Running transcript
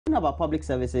about public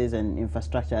services and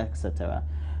infrastructure, etc.,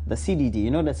 the CDD,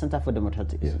 you know, the Center for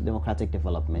Democratic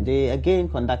Development, they again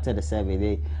conducted a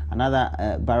survey,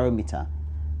 another barometer,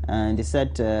 and they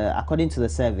said, according to the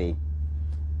survey,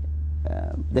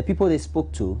 the people they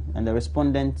spoke to and the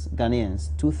respondents,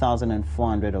 Ghanaians,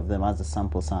 2,400 of them as the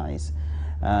sample size,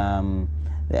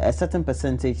 a certain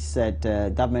percentage said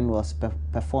government was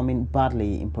performing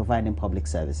badly in providing public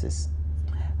services.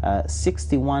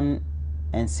 61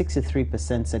 and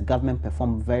 63% said government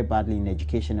performed very badly in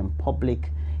education and public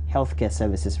healthcare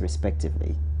services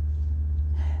respectively.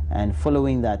 And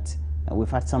following that, we've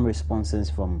had some responses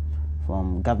from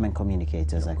government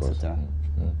communicators, etc.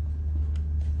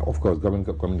 Of course, government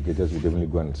communicators will definitely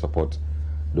go and support.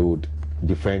 They would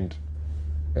defend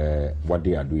what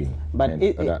they are doing. But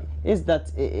is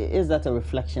that a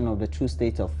reflection of the true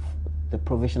state of the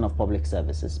provision of public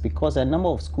services? Because a number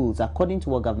of schools, according to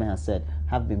what government has said,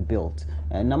 have been built.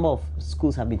 A number of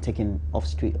schools have been taken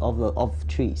off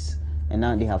trees, and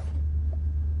now they have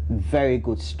very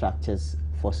good structures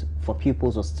for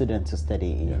pupils or students to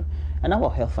study in. Yeah. A number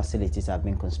of health facilities have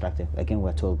been constructed. Again,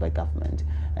 we're told by government.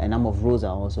 A number of roads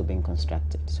are also being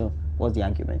constructed. So, what's the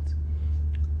argument?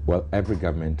 Well, every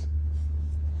government,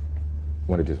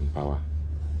 when it is in power,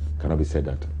 cannot be said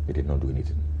that it did not do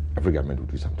anything. Every government will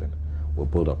do something. Will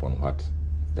build up on what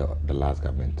the last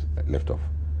government left off.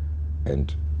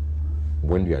 And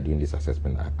when we are doing this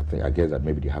assessment, I guess that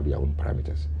maybe they have their own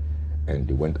parameters, and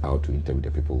they went out to interview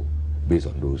the people based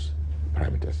on those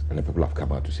parameters, and the people have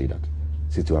come out to say that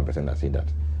 61% are saying that,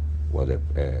 well,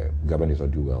 the government is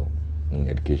not doing well in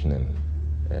education and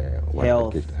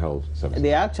health services.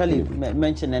 They actually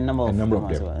mentioned a number of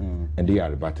them, and they are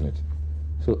rebutting it.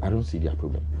 So I don't see their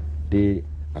problem. They,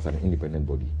 as an independent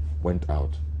body, went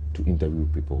out to interview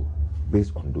people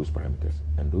based on those parameters,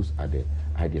 and those are the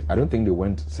ideas. I don't think they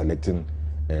went selecting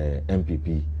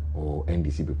MPP or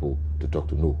NDC people to talk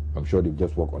to. No, I'm sure they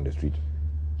just walked on the street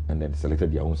and then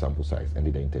selected their own sample size and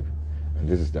did the interview. And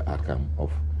this is the outcome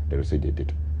of the research they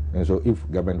did. And so if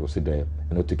government will sit there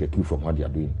and not take a cue from what they are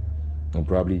doing and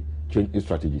probably change its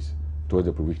strategies towards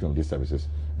the provision of these services,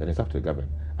 then it's up to the government.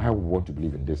 I want to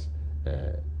believe in this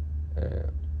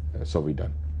survey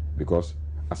done, because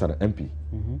as an MP,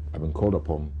 I've been called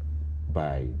upon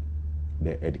by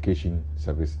the education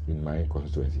service in my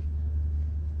constituency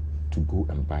to go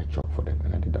and buy chalk for them,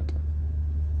 and I did that.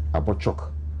 I bought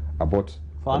chalk. I bought...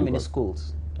 For how many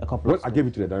schools? A couple. Well, I gave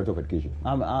it to the director of education.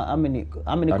 How many?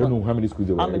 I don't know how many schools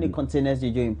there were. How many containers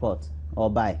did you import or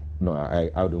buy? No, I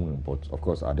don't import. Of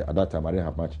course, at that time I didn't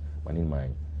have much money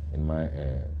in my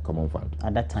common fund.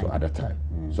 At that time. So at that time,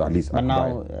 so at least I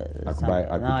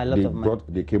could buy.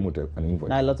 They came with an invoice.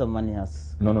 Now a lot of money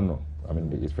has. No. I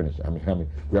mean, it's finished. I mean,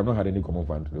 we have not had any common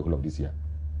fund the whole of this year.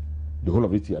 The whole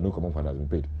of this year, no common fund has been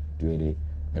paid to any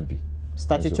MP.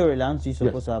 Statutorily, aren't you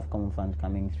supposed to have common fund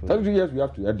coming through? Statutorily, yes, we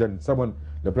have to. And then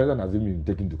the president has been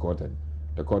taken to court, and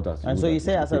the court has. And so you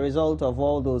say, as a result of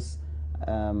all those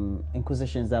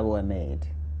inquisitions that were made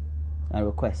and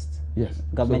requests, yes,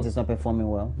 government is not performing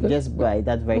well. Just by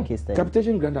that very case study.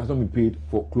 Capitation grant has not been paid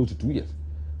for close to 2 years.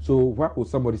 So why would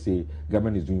somebody say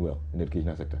government is doing well in the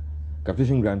educational sector?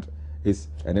 Capitation grant is,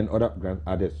 and then other grants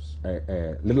are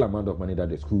a little amount of money that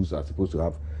the schools are supposed to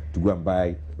have to go and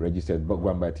buy registers, go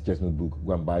and buy teacher's notebook,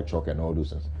 go and buy chalk and all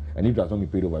those things. And if it has not been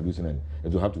paid over this, and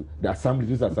it will have to, the assembly,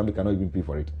 this assembly cannot even pay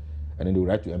for it. And then they will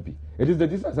write to MP. It is the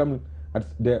district assembly,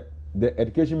 the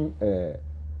education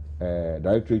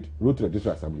directorate wrote to the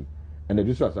district assembly, and the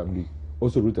district assembly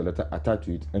also wrote a letter attached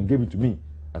to it and gave it to me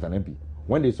as an MP.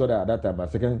 When they saw that at that time, my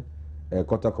second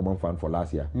quarter common fund for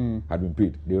last year had been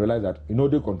paid, they realized that,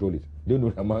 they control it. They know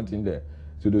the amount in there.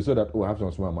 So they saw that, I have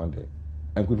some small amount there.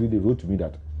 And quickly they wrote to me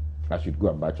that I should go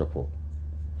and buy chalk for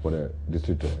the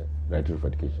district director of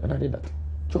education. And I did that.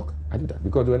 Chalk. I did that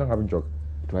because they were not having chalk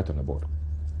to write on the board.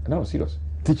 And I was serious.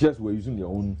 Teachers were using their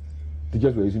own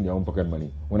pocket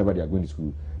money. Whenever they are going to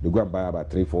school, they go and buy about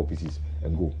 3-4 pieces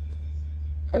and go.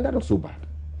 And that was so bad.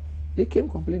 They came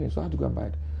complaining, so I had to go and buy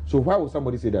it. So why would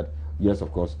somebody say that, yes,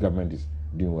 of course, government is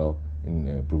doing well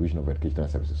in provision of educational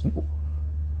services? No.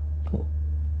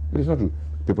 It is not true.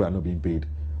 People are not being paid.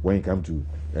 When it comes to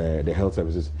the health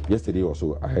services, yesterday or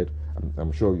so,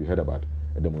 I'm sure you heard about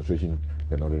a demonstration in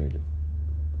the Northern region.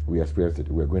 We experienced it.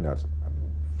 We are going out.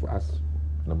 For us,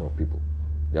 a number of people,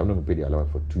 they have not been paid their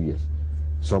allowance for 2 years.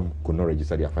 Some could not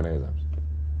register their final exams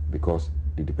because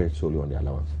they depend solely on their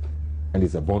allowance. And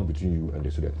it's a bond between you and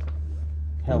the student.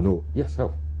 Health? Yes,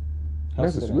 health.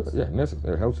 Nurses,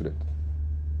 health students.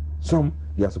 Some,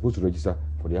 they are supposed to register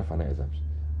for their final exams.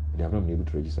 They have not been able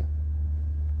to register.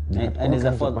 And is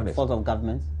the fault of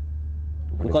government?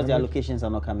 Because the allocations are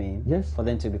not coming in. Yes. For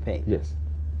them to be paid. Yes.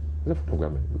 It's a federal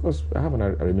government. Because I have an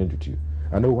agreement with you.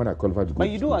 I know when I qualify to go. But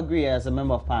you do agree, as a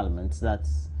member of parliament, that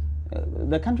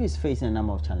the country is facing a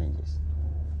number of challenges.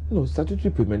 No,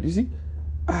 statutory payment. You see,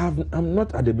 I'm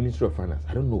not at the Ministry of Finance.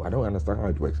 I don't know. I don't understand how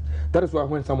it works. That is why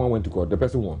when someone went to court, the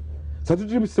person won.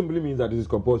 Statutory simply means that it is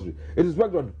compulsory. It is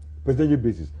worked on percentage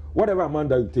basis. Whatever amount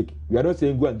that you take, we are not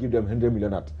saying go and give them 100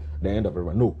 million at the end of every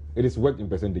month. No, it is worked in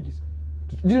percentages.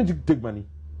 Didn't you take money?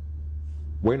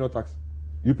 Why not tax?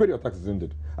 You paid your taxes, isn't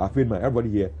it? I paid mine.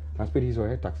 Everybody here has paid his or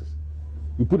her taxes.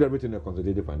 You put everything in a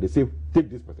consolidated fund. They say take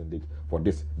this percentage for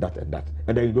this, that, and that,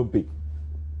 and then you don't pay.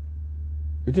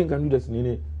 You think you can do this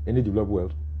in any developed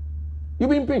world? You're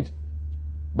being paid.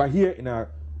 But here in our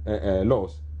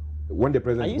laws, when the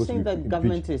president... Are you saying that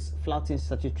government is flouting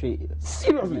statutory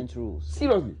rules?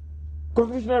 Seriously.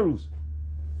 Constitutional rules.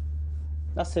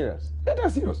 That's serious. Yeah,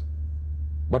 that's serious.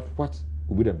 But what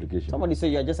will be the implication? Somebody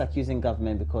said you're just accusing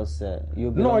government because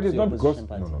you belong No, it to is the not because... opposition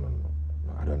party.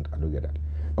 No, I don't get that.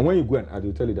 And when you go and I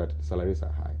will tell you that salaries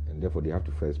are high, and therefore they have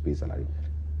to first pay salary.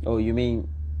 Oh, you mean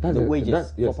the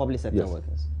wages for public sector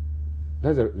workers?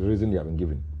 That's the reason they have been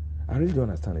given. I really don't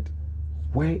understand it.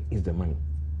 Where is the money?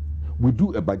 We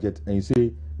do a budget and you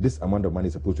say this amount of money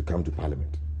is supposed to come to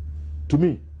Parliament. To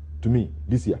me,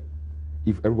 this year,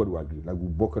 if everybody will agree, like we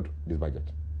boycott this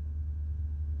budget.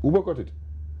 We boycott it.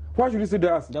 Why should you say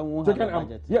there as second arm?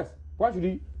 Budget. Yes. Why should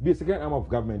it be a second arm of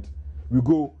government? You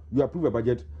go, you approve a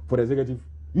budget for the executive,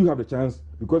 you have the chance,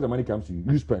 because the money comes to you,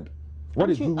 you spend.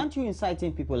 Aren't you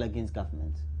inciting people against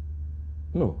government?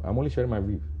 No, I'm only sharing my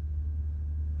view.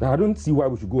 I don't see why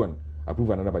we should go and approve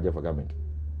another budget for government.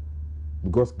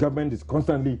 Because government is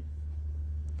constantly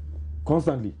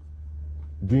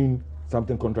doing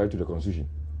something contrary to the constitution.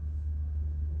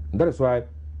 And that is why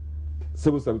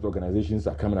civil service organizations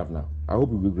are coming up now. I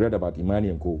hope you read about Imani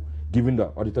and Co. giving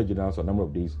the Auditor General a number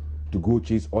of days to go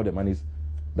chase all the monies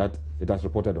that it has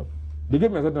reported on. They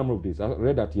gave me a certain number of days. I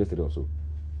read that yesterday also.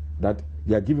 That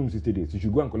they are giving him 60 days. You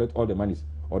should go and collect all the monies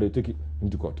or they take it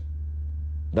into court.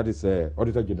 That is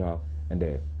Auditor General and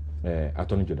the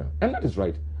Attorney General. And that is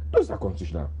right. Those are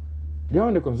constitutional. They are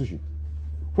on the constitution.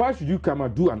 Why should you come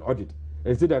and do an audit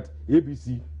and say that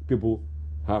ABC people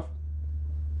have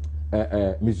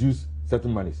misused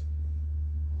certain monies?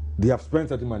 They have spent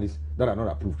certain monies that are not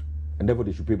approved, and therefore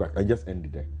they should pay back and just end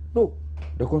it there. No.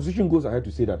 The constitution goes ahead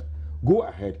to say that go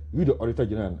ahead, you the Auditor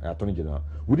General and Attorney General,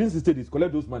 within 60 days,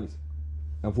 collect those monies.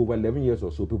 And for over 11 years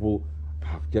or so, people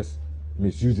have just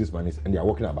misused these monies and they are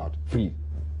walking about free.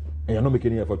 And you're not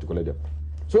making any effort to collect them.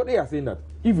 So they are saying that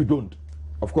if you don't,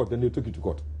 of course, then they take you to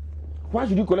court. Why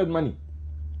should you collect money?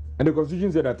 And the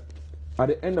constitution said that at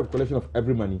the end of collection of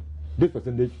every money, this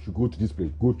percentage should go to this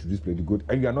place,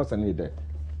 and you are not sending it there.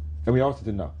 And we are all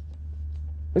sitting down.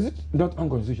 Is it not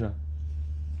unconstitutional?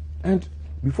 And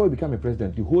before you become a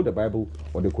president, you hold the Bible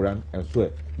or the Quran and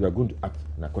swear you are going to act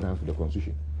in accordance with the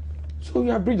constitution. So you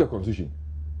have breached the constitution.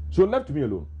 So left me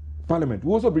alone. Parliament,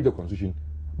 we also breach the constitution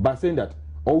by saying that,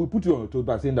 or we put you on your toes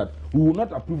by saying that we will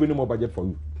not approve any more budget for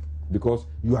you because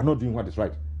you are not doing what is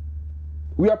right.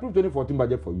 We approved 2014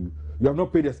 budget for you. You have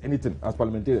not paid us anything as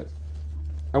parliamentarians.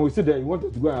 And we said that you want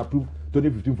us to go and approve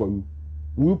 2015 for you.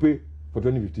 Will you pay for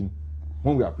 2015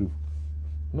 when we approve?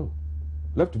 No.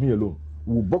 Left me alone.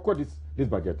 We will boycott this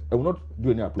budget. I will not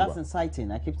do any approval. That's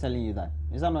inciting. I keep telling you that.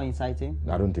 Is that not inciting?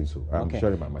 I don't think so. I'm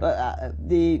sharing my mind.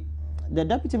 The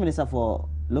Deputy Minister for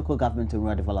Local Government and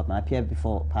Rural Development appeared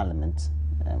before Parliament.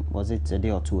 Was it a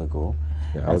day or two ago?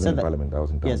 Yeah, I was in Parliament.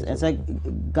 Yes, and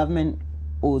said government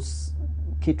owes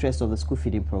key trust of the school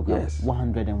feeding program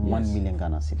 101 million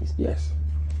Ghana cedis. Yes.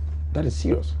 That is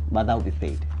serious. But that will be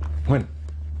paid. When?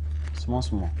 Small.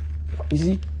 You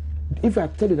see, if I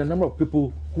tell you the number of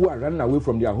people who are running away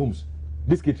from their homes,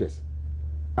 these caterers,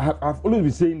 I've always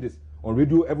been saying this on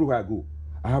radio everywhere I go.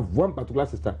 I have one particular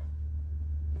sister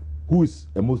who is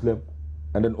a Muslim,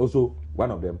 and then also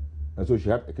one of them, and so she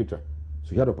had a caterer.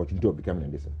 So she had the opportunity of becoming a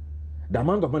Muslim. The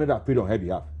amount of money that I paid on her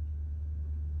behalf,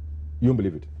 you won't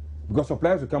believe it. Because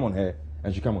suppliers will come on her,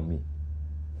 and she come on me.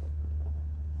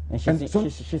 And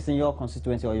she's in your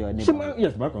constituency or your neighborhood?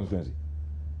 Yes, my constituency.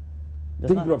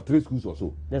 Take care of 3 schools or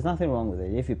so. There's nothing wrong with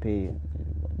it if you pay.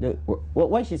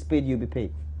 When she's paid, you'll be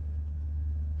paid.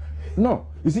 No.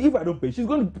 You see, if I don't pay, she's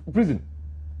going to prison.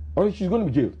 Or she's going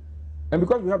to be jailed. And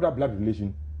because we have that blood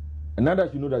relation, and now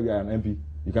that you know that you are an MP,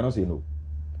 you cannot say no.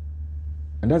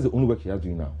 And that's the only work she has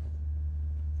doing now.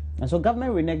 And so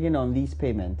government reneging on these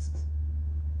payments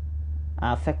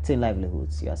are affecting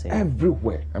livelihoods, you are saying?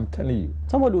 Everywhere, I'm telling you.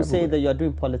 Somebody will say that you're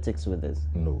doing politics with this.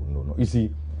 No. You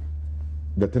see,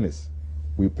 the thing is,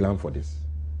 we plan for this.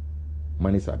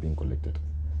 monies are being collected.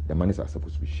 The monies are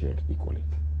supposed to be shared equally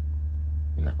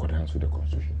in accordance with the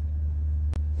Constitution.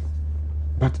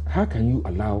 But how can you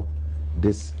allow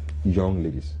these young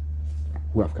ladies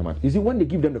who have come out? You see, when they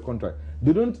give them the contract,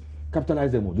 they don't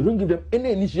capitalize them. They don't give them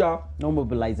any initial... No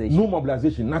mobilization. No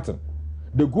mobilization, nothing.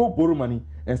 They go borrow money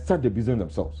and start the business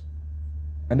themselves.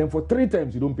 And then for 3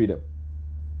 times, you don't pay them.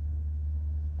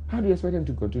 How do you expect them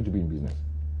to continue to be in business?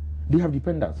 They have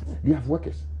dependents. They have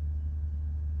workers.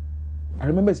 I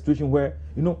remember a situation where,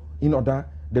 you know, in order,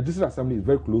 the district assembly is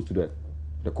very close to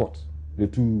the court,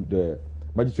 the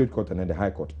magistrate court and then the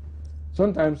high court.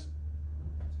 Sometimes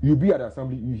you be at the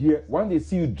assembly, you hear, when they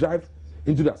see you drive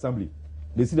into the assembly,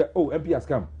 they see that, oh, MP has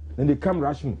come. Then they come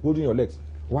rushing, holding your legs.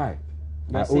 Why?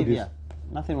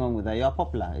 Nothing wrong with that. You're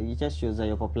popular. It just shows that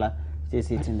you're popular. Just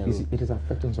hitting the road. It is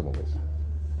affecting some of us.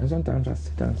 And sometimes I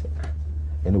sit and say,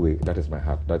 anyway, that is my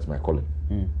heart, that's my calling.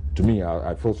 To me,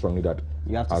 I feel strongly that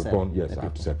you have to serve. I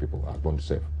have to serve people. I was born to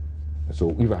serve. And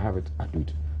so if I have it, I do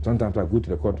it. Sometimes I go to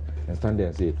the court and stand there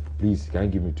and say, please, can you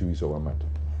give me 2 weeks or 1 month?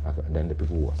 And then the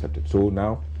people will accept it. So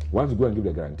now, once you go and give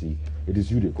the guarantee, it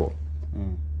is you they call.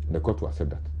 And the court will accept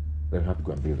that. Then you have to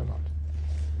go and bail them out.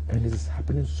 And it is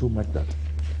happening so much that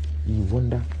you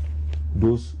wonder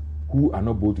those who are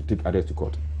not bold to take others to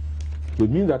court. So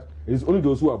it means that it is only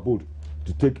those who are bold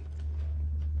to take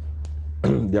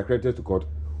their creditors to court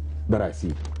that I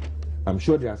see. I'm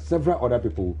sure there are several other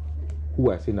people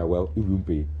who are saying that, well, if you don't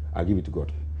pay, I'll give it to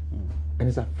God. And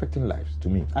it's affecting lives to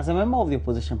me. As a member of the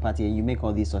opposition party and you make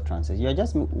all these utterances, you're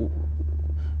just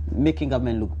making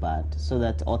government look bad so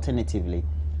that alternatively,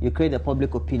 you create a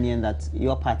public opinion that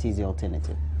your party is the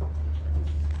alternative.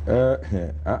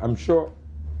 I'm sure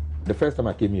the first time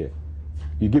I came here,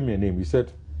 you gave me a name. You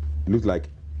said, it looks like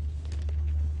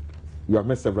you have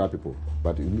met several people,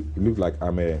 but it looks like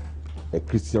I'm a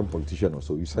Christian politician or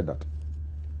so. You said that.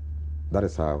 That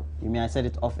is how. You mean I said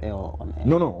it off air or on air?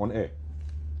 No, on air.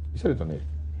 You said it on air.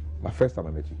 My first time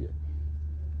I met you here.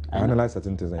 I analyze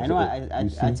certain things. I know.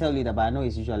 I tell you that, but I know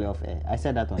it's usually off air. I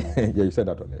said that on air. Yeah, you said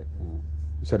that on air.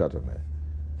 You said that on air.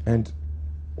 And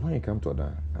when you come to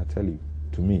that, I tell you,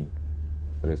 to me,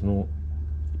 there is no.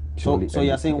 So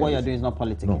you're saying what you're doing is not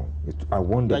political? No, I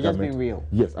want the government. You're just being real.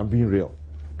 Yes, I'm being real.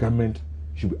 Government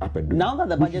should be up and doing. Now that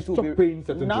the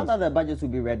budget will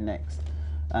be read next,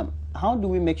 how do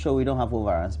we make sure we don't have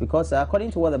overruns? Because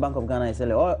according to what the Bank of Ghana is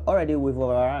saying, already we've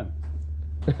overrun.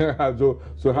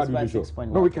 so how do we make sure?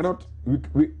 No, we cannot.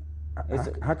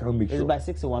 How can we make sure? It's by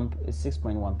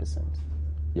 6.1%.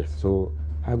 Yes. So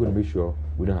how are we going to make sure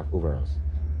we don't have overruns?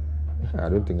 I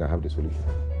don't think I have the solution.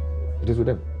 It is with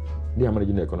them. They are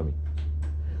managing the economy.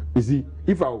 You see,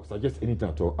 if I would suggest anything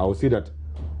at all, I would say that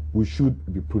we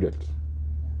should be prudent.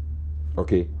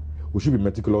 Okay? We should be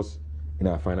meticulous in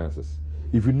our finances.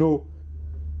 If you know,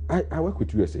 I work with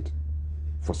USAID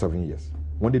for 7 years.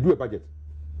 When they do a budget,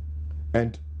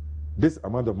 and this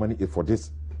amount of money is for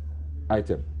this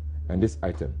item and this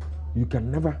item, you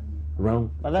can never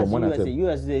run from one item.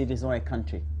 USAID is not a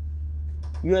country.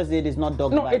 USAID is not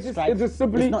dogged by strikes. It is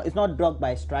simply it's not dogged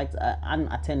by strikes,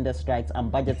 unattended strikes,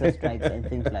 unbudgeted strikes, and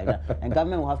things like that. And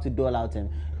government will have to dole out. And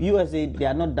USAID, they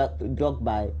are not dogged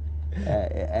by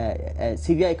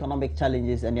severe economic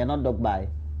challenges, and they are not dogged by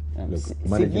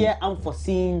severe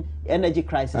unforeseen energy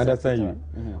crisis. Understand you.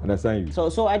 Understand you.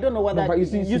 So I don't know whether. No, but you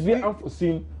see, severe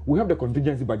unforeseen. We have the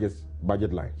contingency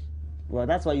budget lines. Well,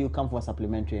 that's why you come for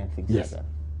supplementary and things like that.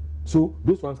 So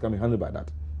those ones can be handled by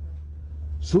that.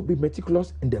 So be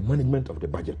meticulous in the management of the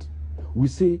budget. We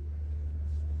say,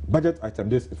 budget item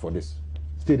this is for this.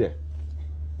 Stay there.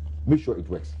 Make sure it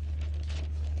works.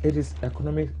 It is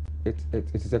economic. It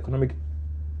is economic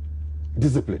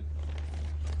discipline.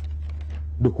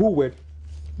 The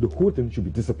whole thing should be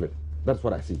disciplined. That's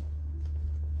what I see.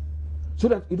 So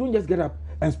that you don't just get up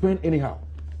and spend anyhow.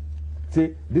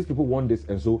 Say these people want this,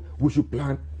 and so we should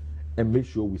plan and make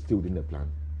sure we stay within the plan,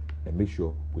 and make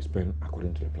sure we spend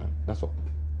according to the plan. That's all.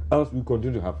 Else we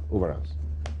continue to have overruns.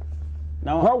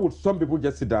 Now, how would some people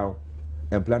just sit down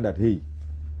and plan that, hey,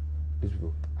 these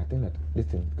people, I think that this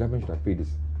thing, government should have paid this.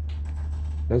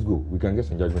 Let's go. We can get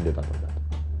some judgment data from that.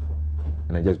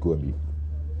 And I just go and be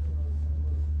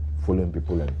following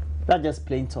people. And that's just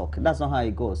plain talk. That's not how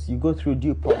it goes. You go through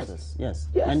due process. Yes.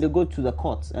 And they go to the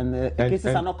courts. And the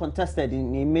cases are not contested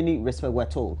in many respects, we're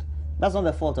told. That's not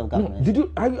the fault of government. No,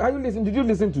 did you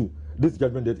listen to this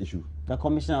judgment debt issue? The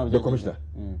commissioner of judgment. The commissioner.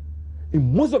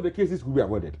 In most of the cases could be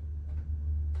avoided.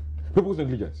 People's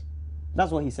negligence.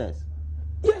 That's what he says.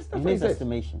 Yes, that's what he says.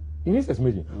 Estimation. In his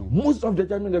estimation. Most of the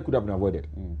judgment debt could have been avoided.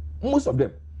 Most of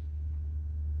them.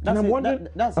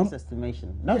 That's his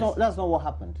estimation. That's not what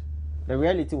happened. The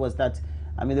reality was that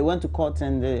I mean, they went to court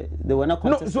and they were not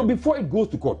contested. No, so before it goes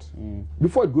to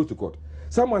court,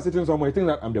 someone sitting somewhere, you think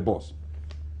that I'm the boss.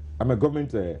 I'm a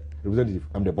government representative,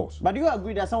 I'm the boss. But do you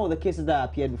agree that some of the cases that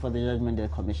appeared before the Judgment Day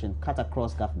Commission cut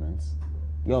across governments?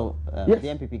 The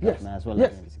NPP government as well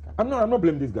as the NDC government. I'm not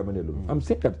blaming this government alone. I'm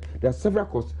saying that there are several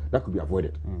costs that could be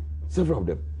avoided. Several of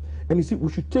them. And you see,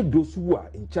 we should take those who are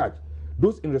in charge,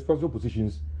 those in responsible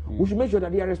positions, we should make sure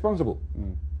that they are responsible.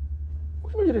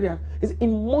 We should make sure that they are. It's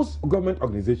in most government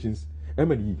organizations,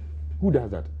 M&E, who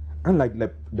does that? Unlike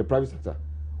the private sector,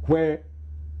 where,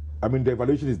 I mean, the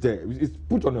evaluation is there. It's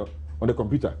put on the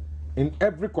computer. In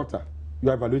every quarter, you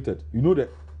are evaluated. You know the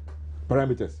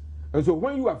parameters. And so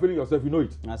when you are feeling yourself, you know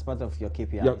it. As part of your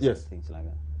KPIs, yes. Things like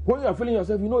that. When you are feeling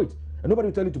yourself, you know it. And nobody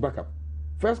will tell you to back up.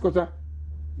 First quarter,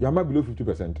 you are below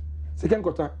 50%. Second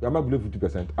quarter, you are below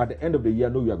 50%. At the end of the year,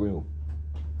 no, you are going home.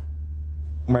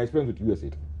 My experience with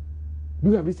USAID. Do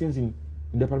you have these things in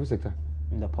the private sector?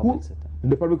 In the public sector? In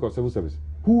the public or civil service.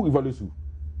 Who evaluates who?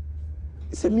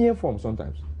 It's a mere form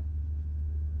sometimes.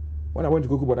 When I went to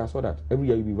Kokubot, I saw that. Every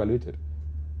year you be evaluated.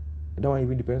 That one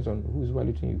even depends on who is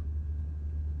evaluating you.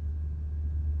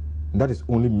 And that is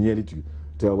only merely to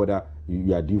tell whether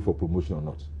you are due for promotion or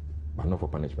not, but not for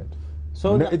punishment.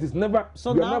 So it is never.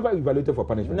 So you are never evaluated for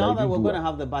punishment. Now that we're going to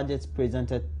have the budgets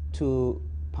presented to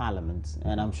Parliament,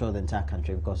 and I'm sure the entire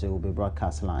country, because it will be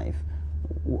broadcast live,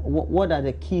 what are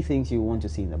the key things you want to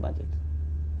see in the budget?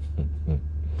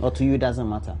 Or to you, it doesn't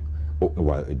matter? Oh,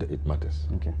 well, it matters.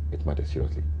 Okay. It matters,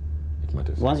 seriously. It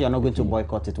matters. Once you're not going to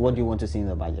boycott it, what do you want to see in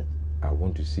the budget? I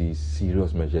want to see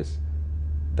serious measures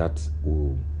that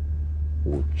will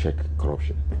check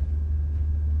corruption.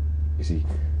 You see,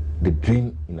 the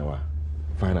drain in our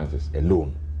finances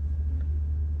alone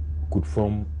could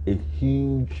form a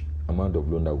huge amount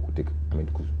of loan that we could take. I mean,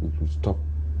 we could stop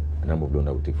the number of loan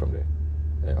that we take from the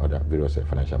other various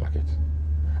financial markets.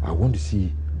 I want to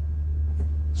see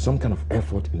some kind of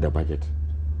effort in the budget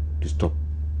to stop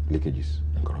leakages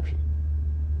and corruption.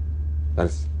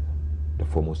 That's the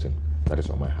foremost thing that is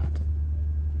on my heart.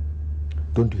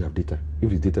 Don't you have data?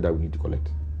 If it's data that we need to collect,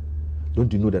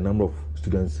 don't you know the number of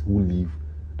students who leave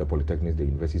the polytechnics, the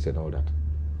universities and all that,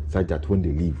 such that when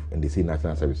they leave and they say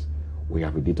national service, we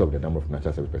have a data of the number of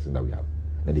national service persons that we have,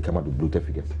 and they come out with bloated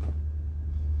figures.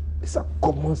 It's a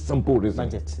common, simple reason.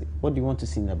 Budget. What do you want to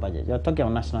see in the budget? You're talking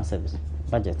about national service.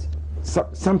 Budget.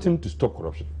 Something to stop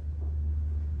corruption.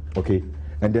 Okay?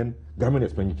 And then government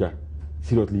expenditure,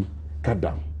 seriously, cut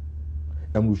down.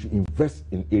 And we should invest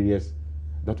in areas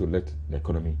that will let the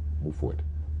economy move forward.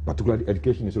 Particularly,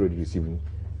 education is already receiving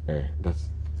that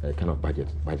kind of budget,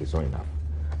 but it's not enough.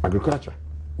 Agriculture,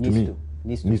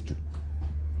 needs to.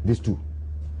 These two,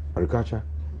 agriculture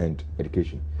and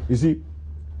education. You see,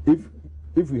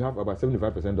 if we have about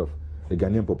 75% of the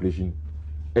Ghanaian population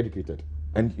educated,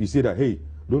 and you say that, hey,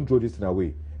 don't throw this thing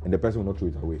away, and the person will not throw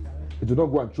it away, it will not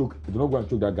go and choke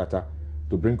that gutter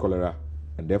to bring cholera,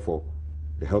 and therefore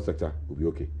the health sector will be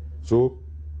okay. So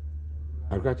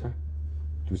agriculture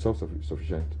to be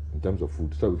self-sufficient in terms of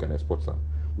food, so that we can export some.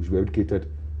 We should be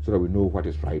educated so that we know what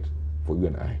is right for you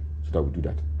and I, so that we do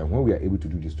that. And when we are able to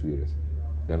do these two areas,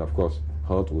 then of course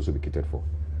health will also be catered for.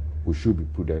 We should be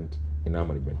prudent in our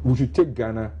management. We should take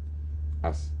Ghana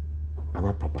as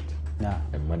our property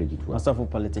and manage it well. Masterful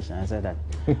politician, I said that.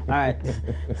 All right.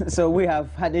 So we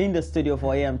have had in the studio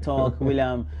for AM Talk,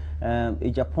 William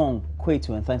Agyapong Kwetu,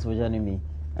 and thanks for joining me.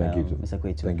 Thank you, too. Mr.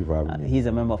 Kwetu. Thank you for having me. He's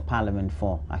a member of Parliament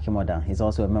for Akyemordang. He's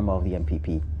also a member of the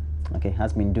NPP. Okay,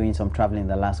 has been doing some traveling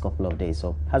the last couple of days,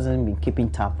 so hasn't been keeping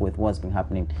tap with what's been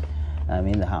happening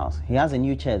in the House. He has a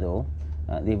new chair, though.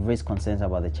 They've raised concerns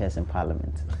about the chairs in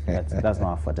Parliament. That's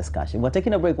not for discussion. We're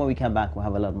taking a break. When we come back, we'll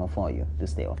have a lot more for you. To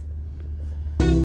stay on.